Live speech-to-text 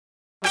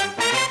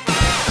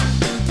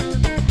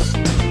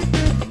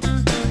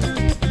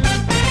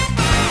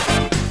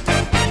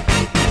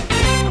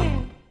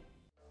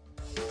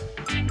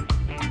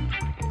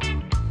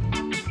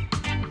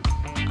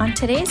On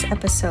today's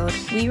episode,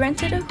 we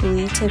rented a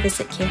huli to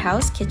visit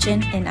Kehau's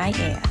kitchen in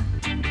Aiea.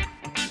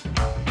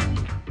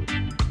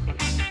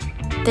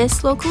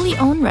 This locally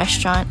owned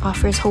restaurant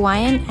offers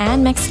Hawaiian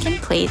and Mexican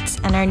plates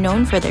and are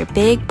known for their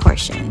big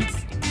portions.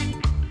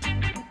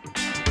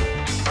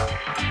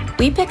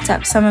 We picked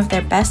up some of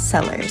their best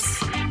sellers.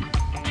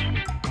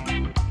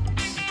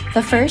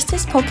 The first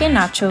is poke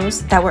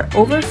nachos that were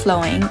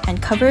overflowing and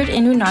covered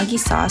in unagi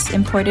sauce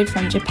imported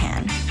from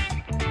Japan.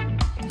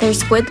 Their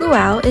squid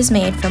luau is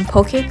made from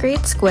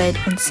poke-grade squid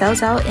and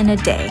sells out in a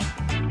day.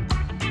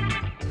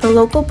 The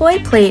local boy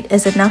plate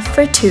is enough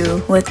for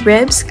two with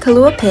ribs,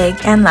 kalua pig,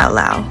 and lau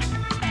lau.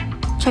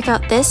 Check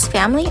out this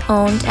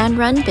family-owned and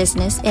run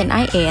business in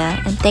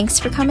Aiea, and thanks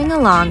for coming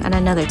along on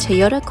another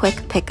Toyota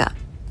Quick Pickup.